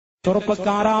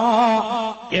ചെറുപ്പക്കാരാ,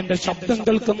 എന്റെ ശബ്ദം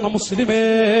കേൾക്കുന്ന മുസ്ലിമേ,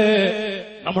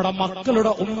 നമ്മുടെ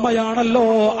മക്കളുടെ ഉമ്മയാണല്ലോ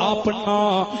ആ പെണ്ണ്.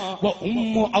 വ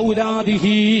ഉമ്മു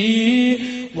ഔലാദിഹി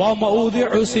വ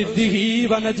മൗദിഉ സിദ്ദിഹി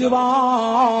വ നജ്വാ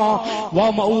വ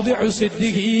മൗദിഉ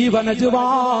സിദ്ദിഹി വ നജ്വാ.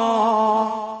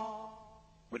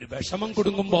 ഒരു വിഷമം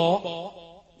കൊടുങ്ങുമ്പോ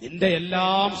നിന്റെ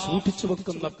എല്ലാം സൂക്ഷിച്ചു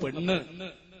വെക്കുന്ന പെണ്ണ്,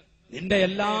 നിന്റെ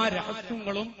എല്ലാ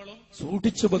രഹസ്യങ്ങളും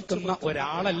സൂക്ഷിച്ചു വെക്കുന്ന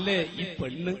ഒരാളല്ലേ ഈ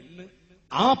പെണ്ണ്.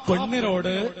 ആ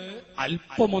പെണ്ണിനോട്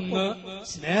അല്പമൊന്ന്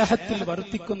സ്നേഹത്തിൽ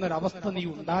വർത്തിക്കുന്ന ഒരവസ്ഥ നീ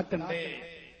ഉണ്ടാക്കണ്ടേ?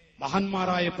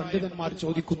 മഹാന്മാരായ പണ്ഡിതന്മാർ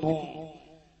ചോദിക്കുന്നു.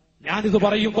 ഞാനിത്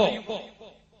പറയുമ്പോ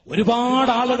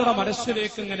ഒരുപാട് ആളുകളുടെ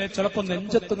മനസ്സിലേക്ക് ഇങ്ങനെ ചിലപ്പോ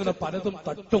നെഞ്ചത്തിങ്ങനെ പലതും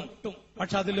തട്ടും.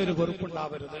 പക്ഷെ അതിലൊരു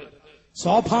വെറുപ്പുണ്ടാവരുത്.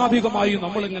 സ്വാഭാവികമായി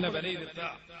നമ്മളിങ്ങനെ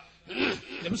വിലയിരുത്തുക.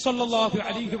 നബി സല്ലല്ലാഹു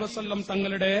അലൈഹി വസല്ലം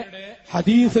തങ്ങളുടെ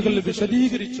ഹദീസുകൾ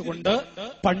വിശദീകരിച്ചുകൊണ്ട്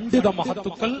പണ്ഡിത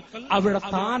മഹത്തുക്കൾ അവരുടെ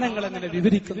സ്ഥാനങ്ങൾ എങ്ങനെ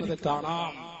വിവരിക്കുന്നത്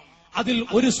കാണാം. അതിൽ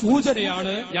ഒരു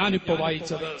സൂചനയാണ് ഞാനിപ്പോ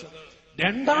വായിച്ചത്.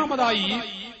 രണ്ടാമതായി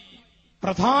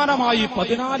പ്രധാനമായി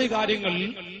 14 കാര്യങ്ങൾ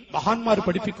മഹാന്മാർ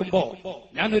പഠിപ്പിക്കുമ്പോ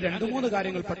ഞാൻ 2-3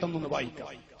 കാര്യങ്ങൾ പെട്ടെന്നൊന്ന്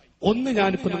വായിക്കാം. ഒന്ന്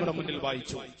ഞാനിപ്പോ നിങ്ങളുടെ മുന്നിൽ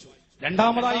വായിച്ചു.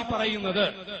 രണ്ടാമതായി പറയുന്നത്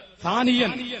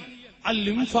ഥാനിയൻ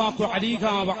الإنفاق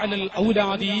عليها وعلى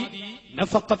الأولاد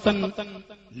نفقة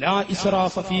لا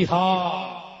إسراف فيها.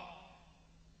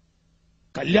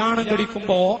 കല്യാണം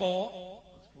കഴിക്കുമ്പോ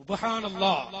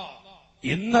സുബ്ഹാനല്ലാഹ്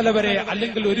ഇന്നലെ വരെ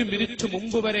അല്ലെങ്കിൽ ഒരു മിനിറ്റ്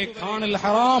മുമ്പ് വരെ കാണൽ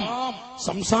ഹറാം,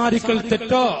 സംസാരിക്കൽ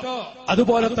തെറ്റ്,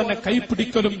 അതുപോലെ തന്നെ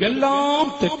കൈപിടിക്കലും എല്ലാം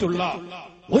തെറ്റുള്ള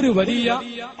ഒരു വലിയ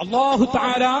അല്ലാഹു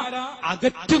തആല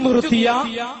അകറ്റി നിർത്തിയ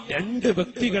 2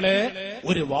 വ്യക്തികളെ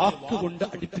ഒരു വാക്കുകൊണ്ട്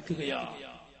അടുപ്പിക്കുകയാണ്.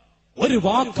 ഒരു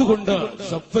വാക്കുകൊണ്ട്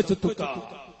സവ്വജതുക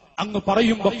അങ്ങ്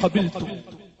പറയുമ്പോ ഖബിൽതു,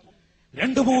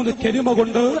 2-3 കലിമ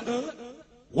കൊണ്ട്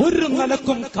ഒരു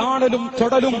നിലക്കും കാണലും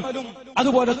തൊടലും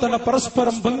അതുപോലെ തന്നെ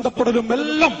പരസ്പരം ബന്ധപ്പെടലും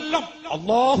എല്ലാം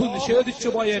അല്ലാഹു നിഷേധിച്ചു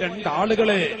പോയ 2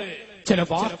 ആളുകളെ ചില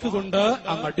വാക്കുകൊണ്ട്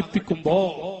അങ്ങ് അടുപ്പിക്കുമ്പോ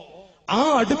ആ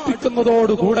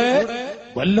അടുപ്പിക്കുന്നതോടുകൂടെ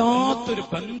വല്ലാത്തൊരു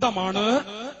ബന്ധമാണ്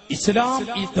ഇസ്ലാം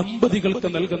ഈ ദമ്പതികൾക്ക്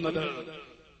നൽകുന്നത്.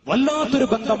 വല്ലാത്തൊരു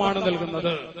ബന്ധമാണ്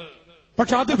നൽകുന്നത്.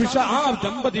 പക്ഷെ അത് ആ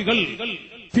ദമ്പതികൾ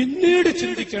പിന്നീട്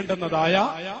ചിന്തിക്കേണ്ടുന്നതായ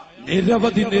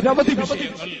നിരവധി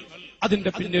വിഷയങ്ങൾ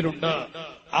അതിന്റെ പിന്നിലുണ്ട്.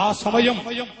 ആ സമയം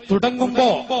തുടങ്ങുമ്പോ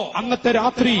അന്നത്തെ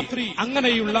രാത്രി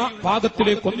അങ്ങനെയുള്ള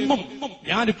ഭാഗത്തിലേക്കൊന്നും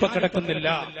ഞാനിപ്പോ കിടക്കുന്നില്ല.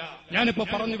 ഞാനിപ്പോ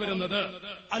പറഞ്ഞു വരുന്നത്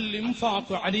അൽ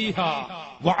ഇൻഫാഖു അലൈഹാ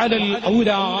വഅലൽ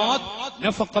ഔലാദ്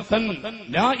നഫഖതൻ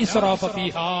ലാ ഇസ്റാഫ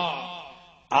ഫീഹാ.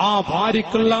 ആ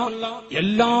ഭാര്യക്കുള്ള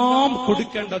എല്ലാം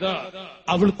കൊടുക്കേണ്ടത്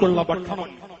അവൾക്കുള്ള ഭക്ഷണം,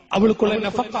 അവൾക്കുള്ള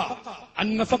നഫഖ.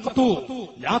 അന്നഫഖതു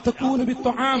ലാ തകൂനു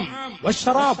ബിത്ത്വാം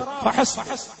വശറാബ് ഫഹസ്.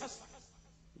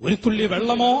 ഒരു തുള്ളി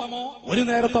വെള്ളമോ ഒരു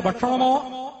നേരത്തെ ഭക്ഷണമോ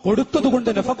കൊടുത്തതുകൊണ്ട്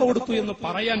നഫഖ കൊടുത്തു എന്ന്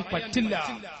പറയാൻ പറ്റില്ല.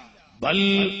 ബൽ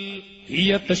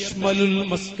ഹിയ തശ്മലുൽ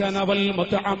മസ്കന വൽ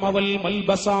മത്അമ വൽ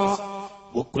മൽബസ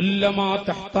വകുല്ലമാ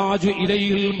തഹ്താജു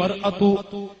ഇലൈഹിൽ മർഅതു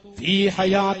ഫീ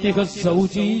ഹയാതിഹ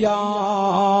സൗജിയ്യ.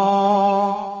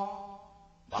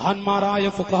 മഹാന്മാരായ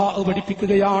ഫുഖഹാ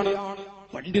പഠിപ്പിക്കുകയാണ്,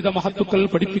 പണ്ഡിത മഹത്തുക്കൾ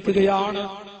പഠിപ്പിക്കുകയാണ്,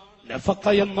 നഫഖ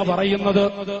എന്ന് പറയുന്നത്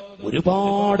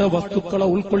ഒരുപാട് വസ്തുക്കളെ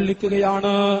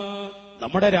ഉൾക്കൊള്ളിക്കുകയാണ്.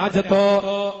 നമ്മുടെ രാജ്യത്ത്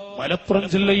മലപ്പുറം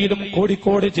ജില്ലയിലും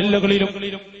കോഴിക്കോട് ജില്ലകളിലും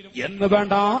എന്ന്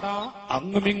വേണ്ട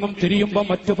അങ്ങുമിങ്ങും തിരിയുമ്പോ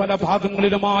മറ്റു പല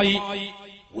ഭാഗങ്ങളിലുമായി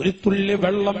ഒരു തുള്ളി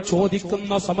വെള്ളം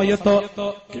ചോദിക്കുന്ന സമയത്ത്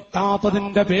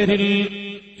കിട്ടാത്തതിന്റെ പേരിൽ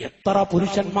എത്ര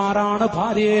പുരുഷന്മാരാണ്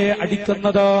ഭാര്യയെ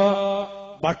അടിക്കുന്നത്.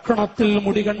 ഭക്ഷണത്തിൽ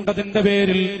മുടി കണ്ടതിന്റെ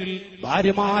പേരിൽ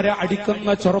ഭാര്യമാരെ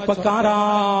അടിക്കുന്ന ചെറുപ്പക്കാരാ.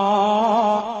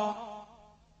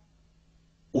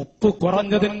 ഉപ്പ്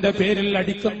കുറഞ്ഞതിന്റെ പേരിൽ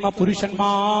അടിക്കുന്ന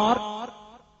പുരുഷന്മാർ,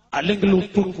 അല്ലെങ്കിൽ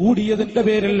ഉപ്പ് കൂടിയതിന്റെ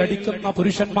പേരിൽ അടിക്കുന്ന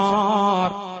പുരുഷന്മാർ.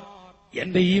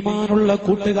 എന്റെ ഈമാനുള്ള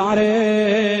കൂട്ടുകാരെ,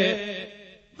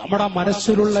 നമ്മുടെ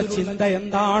മനസ്സിലുള്ള ചിന്ത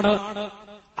എന്താണ്?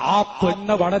 ആ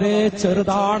പെണ്ണ് വളരെ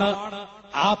ചെറുതാണ്.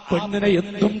 ആ പെണ്ണിനെ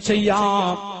എന്തും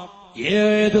ചെയ്യാം,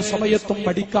 ഏത് സമയത്തും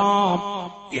അടിക്കാം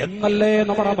എന്നല്ലേ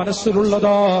നമ്മുടെ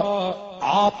മനസ്സിലുള്ളത്.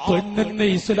 ആ പെണ്ണിന്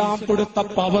ഇസ്ലാം കൊടുത്ത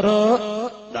പവറ്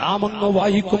നാമൊന്ന്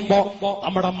വായിക്കുമ്പോ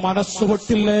നമ്മുടെ മനസ്സ്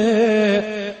പൊട്ടില്ലേ?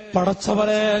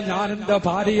 പടച്ചവരെ, ഞാൻ എന്റെ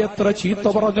ഭാര്യയെ എത്ര ചീത്ത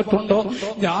പറഞ്ഞിട്ടുണ്ടോ,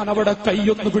 ഞാൻ അവിടെ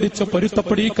കൈയൊന്ന് പിടിച്ച്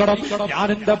പൊരുത്തപ്പെടിക്കണം. ഞാൻ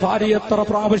എന്റെ ഭാര്യയെ എത്ര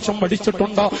പ്രാവശ്യം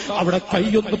അടിച്ചിട്ടുണ്ടോ, അവിടെ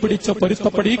കൈയൊന്ന് പിടിച്ച്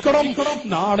പൊരുത്തപ്പെടിക്കണം.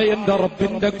 നാളെ എന്റെ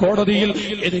റബ്ബിന്റെ കോടതിയിൽ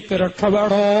എനിക്ക് രക്ഷ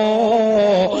വേണോ?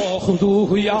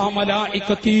 ഖുദൂഹു യാ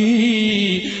മലായികതീ,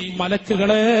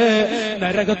 മലക്കുകളെ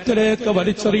നരകത്തിലേക്ക്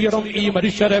വലിച്ചെറിയണം ഈ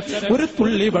മനുഷ്യരെ. ഒരു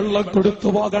തുള്ളി വെള്ളം കൊടുത്തു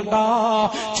പോകണ്ട,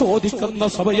 ചോദിക്കുന്ന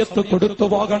സമയത്ത് കൊടുത്തു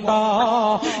പോകണ്ട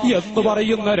എന്ന്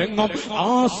പറയുന്ന രംഗം.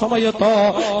 ആ സമയത്ത്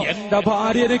എന്റെ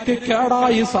ഭാര്യ എനിക്ക്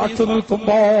കേടായി സാക്ഷി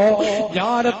നിൽക്കുമ്പോ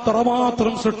ഞാൻ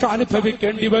എത്രമാത്രം ശിക്ഷ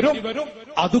അനുഭവിക്കേണ്ടി വരും.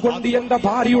 അതുകൊണ്ട് എന്റെ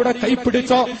ഭാര്യയുടെ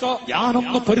കൈപ്പിടിച്ച്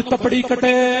ഞാനൊന്ന്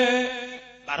പൊരുത്തപ്പെടിക്കട്ടെ.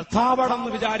 ഭർത്താവണെന്ന്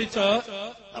വിചാരിച്ച്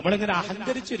നമ്മളിങ്ങനെ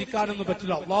അഹങ്കരിച്ചിരിക്കാനൊന്നും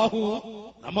പറ്റില്ല. അള്ളാഹു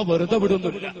നമ്മ വെറുതെ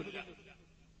വിടുന്നില്ല.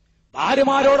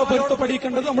 ഭാര്യമാരോട്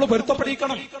പൊരുത്തപ്പെടിക്കേണ്ടത് നമ്മൾ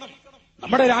പൊരുത്തപ്പെടിക്കണം.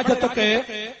 നമ്മുടെ രാജ്യത്തൊക്കെ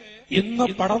ഇന്ന്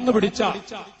പടർന്നു പിടിച്ച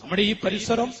നമ്മുടെ ഈ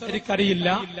പരിസരം എനിക്കറിയില്ല,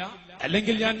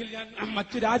 അല്ലെങ്കിൽ ഞാൻ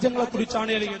മറ്റു രാജ്യങ്ങളെ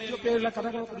കുറിച്ചാണ്, അല്ലെങ്കിൽ എത്യോപ്യയിലെ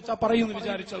കഥകളെ കുറിച്ചാണ് പറയുമെന്ന്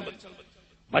വിചാരിച്ചത്.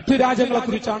 മറ്റു രാജ്യങ്ങളെ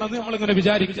കുറിച്ചാണെന്ന് നമ്മളിങ്ങനെ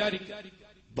വിചാരിക്കും.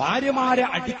 ഭാര്യമാരെ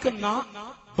അടിക്കുന്ന,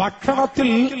 ഭക്ഷണത്തിൽ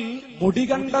മുടി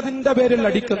കണ്ടതിന്റെ പേരിൽ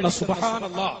അടിക്കുന്ന,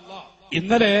 സുബ്ഹാനല്ലാഹ്.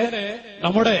 ഇന്നലെ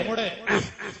നമ്മുടെ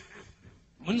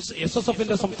മുൻ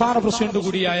SSFന്റെ സംസ്ഥാന പ്രസിഡന്റ്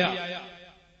കൂടിയായ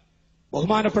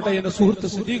ബഹുമാനപ്പെട്ട എന്റെ സുഹൃത്ത്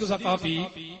സിദ്ദീഖ് സഖാഫി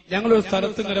ഞങ്ങളൊരു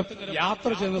സ്ഥലത്ത് ഇങ്ങനെ യാത്ര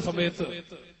ചെയ്യുന്ന സമയത്ത്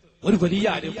ഒരു വലിയ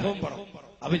അനുഭവം പറഞ്ഞു.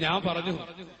 അപ്പൊ ഞാൻ പറഞ്ഞു,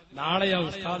 നാളെ ആ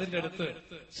ഉസ്താദിന്റെ അടുത്ത്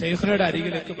ശൈഖുനയുടെ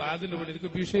അരികിലേക്ക് ബാഗിന്റെ മുന്നിൽ എനിക്ക്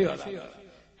വിഷയമാണ്.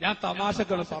 ഞാൻ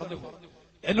തമാശക്കാണ് പറഞ്ഞു.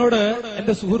 എന്നോട്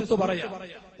എന്റെ സുഹൃത്ത് പറയാ,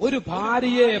 ഒരു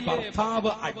ഭാര്യയെ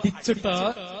ഭർത്താവ് അടിച്ചിട്ട്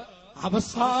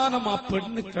അവസാനം ആ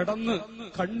പെണ്ണ് കിടന്ന്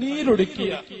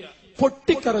കണ്ണീരൊടുക്കിയ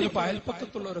പൊട്ടിക്കരഞ്ഞപ്പോ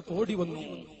അയൽപ്പക്കത്തുള്ള ഒരു കോടി വന്നു.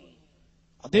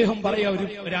 അദ്ദേഹം പറയാ,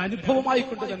 ഒരു അനുഭവമായി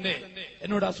കൊണ്ട് തന്നെ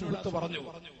എന്നോട് ആ സുഹൃത്ത് പറഞ്ഞു.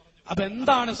 അപ്പൊ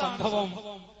എന്താണ് സംഭവം?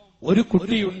 ഒരു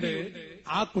കുട്ടിയുണ്ട്,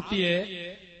 ആ കുട്ടിയെ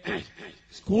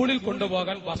സ്കൂളിൽ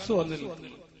കൊണ്ടുപോകാൻ ബസ് വന്നില്ല.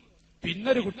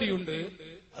 പിന്നൊരു കുട്ടിയുണ്ട്,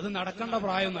 അത് നടക്കേണ്ട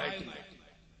പ്രായമൊന്നായിട്ടില്ല.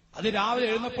 അത് രാവിലെ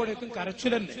എഴുന്നപ്പോഴേക്കും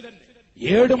കരച്ചിലെന്നെ,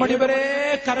 7 മണി വരെ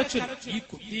കരച്ചിൽ. ഈ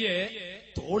കുട്ടിയെ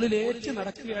തോളിലേറ്റ്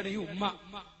നടക്കുകയാണ് ഈ ഉമ്മ.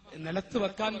 നിലത്ത്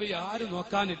വെക്കാൻ വയ്യ, ആരും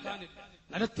നോക്കാനില്ല,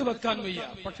 നിലത്ത് വെക്കാൻ വയ്യ.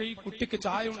 പക്ഷെ ഈ കുട്ടിക്ക്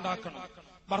ചായ ഉണ്ടാക്കണം,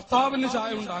 ഭർത്താവിന്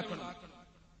ചായ ഉണ്ടാക്കണം,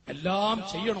 എല്ലാം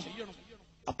ചെയ്യണം.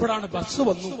 അപ്പോഴാണ് ബസ്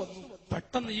വന്നു.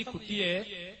 പെട്ടെന്ന് ഈ കുട്ടിയെ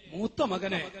മൂത്ത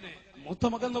മകൻ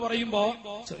എന്ന് പറയുമ്പോ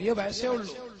ചെറിയ വയസ്സേ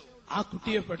ഉള്ളൂ, ആ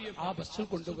കുട്ടിയെ ആ ബസ്സിൽ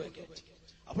കൊണ്ടുപോയി കയറ്റി.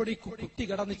 അപ്പോൾ ഈ കുട്ടി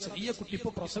കിടന്ന്, ചെറിയ കുട്ടി,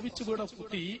 ഇപ്പൊ പ്രസവിച്ചു വീണ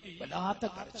കുട്ടി വല്ലാത്ത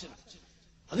കരച്ചിൽ,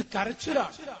 അത്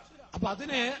കരച്ചിലാണ്. അപ്പൊ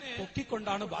അതിനെ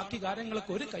പൊക്കിക്കൊണ്ടാണ് ബാക്കി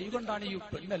കാര്യങ്ങളൊക്കെ ഒരു കൈ കൊണ്ടാണ് ഈ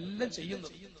പെണ്ണെല്ലാം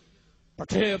ചെയ്യുന്നത്.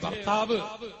 പക്ഷേ ഭർത്താവ്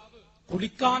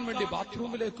കുളിക്കാൻ വേണ്ടി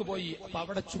ബാത്റൂമിലേക്ക് പോയി. അപ്പൊ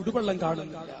അവിടെ ചുടുവെള്ളം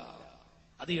കാണുന്നില്ല.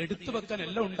 അത് എടുത്തു വെക്കാൻ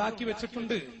എല്ലാം ഉണ്ടാക്കി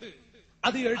വെച്ചിട്ടുണ്ട്.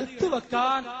 അത് എടുത്തു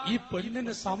വെക്കാൻ ഈ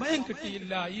പെണ്ണിന് സമയം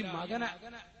കിട്ടിയില്ല. ഈ മകനെ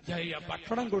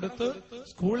ഭക്ഷണം കൊടുത്ത്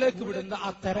സ്കൂളിലേക്ക് വിടുന്ന ആ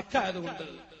തിരക്കായതുകൊണ്ട്.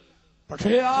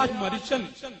 പക്ഷേ ആ മനുഷ്യൻ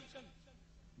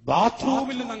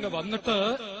ബാത്റൂമിൽ നിന്നങ്ങ് വന്നിട്ട്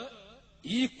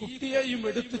ഈ കുട്ടിയെയും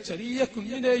എടുത്ത് ചെറിയ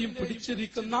കുഞ്ഞിനെയും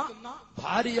പിടിച്ചിരിക്കുന്ന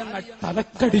ഭാര്യയങ്ങ്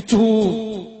തലക്കടിച്ചു.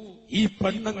 ഈ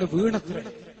പെണ്ണങ്ങ്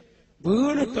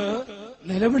വീണിട്ട്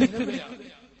നിലവിളിക്കുകയാണ്.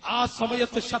 ആ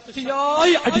സമയത്ത്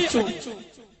ശക്തിയായി അടിച്ചു.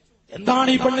 എന്താണ്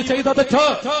ഈ പെണ്ണ് ചെയ്തത്?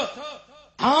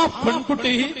 ആ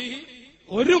പെൺകുട്ടി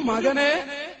ഒരു മകനെ,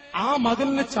 ആ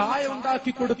മകന് ചായ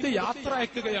ഉണ്ടാക്കി കൊടുത്ത് യാത്ര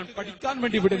അയക്കുകയാണ്, പഠിക്കാൻ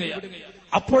വേണ്ടി വിടുകയാണ്.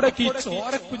 അപ്പോഴേക്ക് ഈ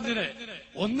ചോരക്കുഞ്ഞിനെ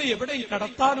ഒന്ന് എവിടെയും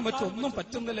കടത്താനും മറ്റൊന്നും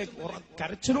പറ്റുന്നില്ല,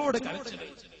 കരച്ചിലോട് കരച്ചില്.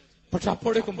 പക്ഷെ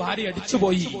അപ്പോഴേക്കും ഭാര്യ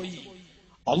അടിച്ചുപോയി.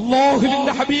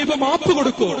 അല്ലാഹുവിന്റെ ഹബീബ് മാപ്പ്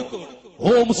കൊടുക്കൂ. ഓ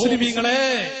മുസ്ലിമീങ്ങളെ,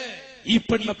 ഈ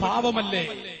പെണ്ണ് പാവമല്ലേ,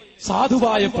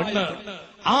 സാധുവായ പെണ്ണ്.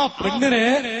 ആ പെണ്ണിനെ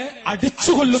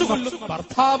അടിച്ചുകൊല്ലുന്ന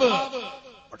ഭർത്താവ്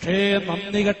പക്ഷേ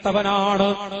നന്ദി കെട്ടവനാണ്,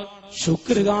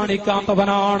 ശുക്ര്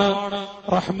കാണിക്കാത്തവനാണ്.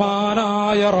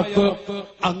 റഹ്മാനായ റബ്ബ്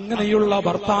അങ്ങനെയുള്ള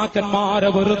ഭർത്താക്കന്മാരെ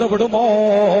വെറുതെ വിടുമോ?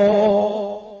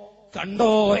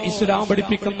 കണ്ടോ ഇസ്ലാം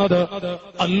പഠിപ്പിക്കുന്നത്?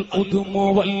 അൽ ഉദ്മു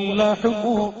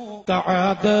വല്ലഹ്മു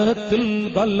കഅദത്തുൽ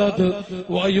ബലദ്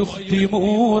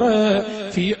വയുഖ്തിമൂറ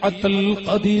ഫി അത്തൽ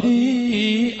ഖദിരി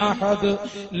അഹദ്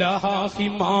ലഹാ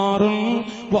ഹിമാറുൻ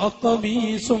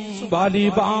വഖമീസും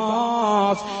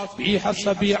ബലിബാസ്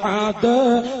ബിഹസബി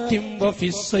ആദതിൻ വഫി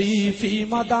സൈഫി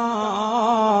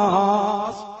മദാസ്.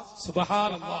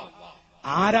 സുബ്ഹാനല്ലാഹ്.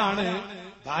 ആരാണ്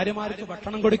ഭാര്യമാർക്ക്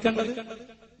ഭക്ഷണം കൊടുക്കേണ്ടത്?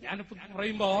 ഞാനിപ്പോ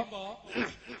പറയുമ്പോ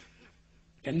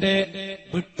എന്റെ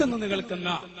വിട്ടുനിന്ന് കേൾക്കുന്ന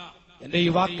എന്റെ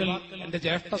യുവാക്കൾ, എന്റെ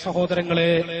ജ്യേഷ്ഠ സഹോദരങ്ങളെ,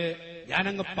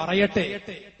 ഞാനങ്ങ് പറയട്ടെ,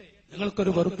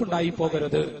 നിങ്ങൾക്കൊരു വെറുപ്പുണ്ടായി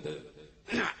പോകരുത്.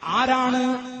 ആരാണ്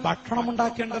ഭക്ഷണം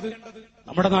ഉണ്ടാക്കേണ്ടത്?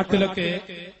 നമ്മുടെ നാട്ടിലൊക്കെ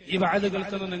ഈ വഅദ്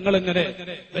കേൾക്കുന്ന നിങ്ങളിങ്ങനെ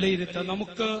വിലയിരുത്തുക,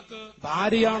 നമുക്ക്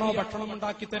ഭാര്യയാണോ ഭക്ഷണം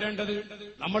ഉണ്ടാക്കി തരേണ്ടത്,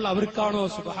 നമ്മൾ അവർക്കാണോ?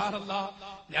 സുബ്ഹാനല്ലാഹ്.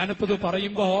 ഞാനിപ്പോ ഇത്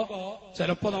പറയുമ്പോ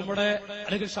ചിലപ്പോ നമ്മുടെ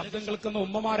അല്ലെങ്കിൽ ശബ്ദം കേൾക്കുന്ന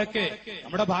ഉമ്മമാരൊക്കെ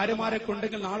നമ്മുടെ ഭാര്യമാരൊക്കെ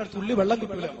ഉണ്ടെങ്കിൽ നാളെ തുള്ളി വെള്ളം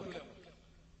കിട്ടൂല, നമുക്ക്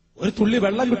ഒരു തുള്ളി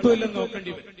വെള്ളം കിട്ടൂല്ലെന്ന്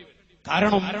നോക്കേണ്ടി വരും.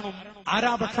 കാരണം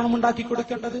ആരാ ഭക്ഷണം ഉണ്ടാക്കി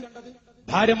കൊടുക്കേണ്ടത്?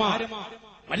 ഭാര്യമാർ.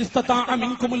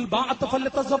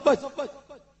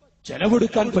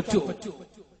 ചെലവെടുക്കാൻ പറ്റുമോ?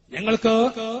 ഞങ്ങൾക്ക്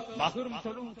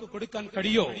മഹറും കൊടുക്കാൻ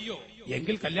കഴിയോ?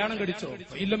 എങ്കിൽ കല്യാണം കഴിച്ചോ.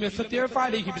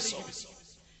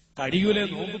 കഴിയൂലെ,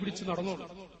 നോമ്പ് പിടിച്ച് നടന്നോളൂ.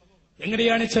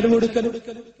 എങ്ങനെയാണ് ചെലവെടുക്കൽ?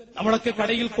 നമ്മളൊക്കെ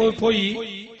കടയിൽ പോയി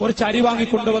കുറച്ച് അരി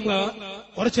വാങ്ങിക്കൊണ്ടുവന്ന്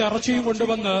കുറച്ച് ഇറച്ചിയും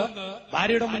കൊണ്ടുവന്ന്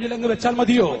ഭാര്യയുടെ മുന്നിലങ്ങ് വെച്ചാൽ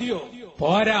മതിയോ?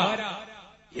 പോരാ.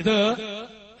 ഇത്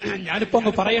ഞാനിപ്പോ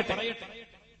ഒന്ന് പറയട്ടെ.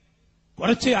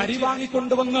 കുറച്ച് അരി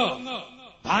വാങ്ങിക്കൊണ്ടുവന്ന്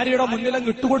ഭാര്യയുടെ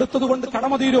മുന്നിലങ്ങ് ഇട്ടുകൊടുത്തത് കൊണ്ട്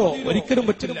കടമ തീരോ? ഒരിക്കലും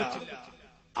പറ്റില്ല.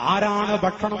 ആരാണ്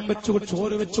ഭക്ഷണം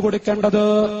ചോറ് വെച്ചു കൊടുക്കേണ്ടത്?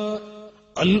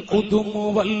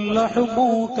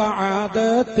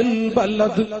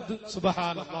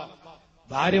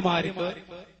 ഭാര്യമാർക്ക്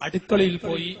അടുക്കളയിൽ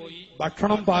പോയി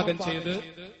ഭക്ഷണം പാകം ചെയ്ത്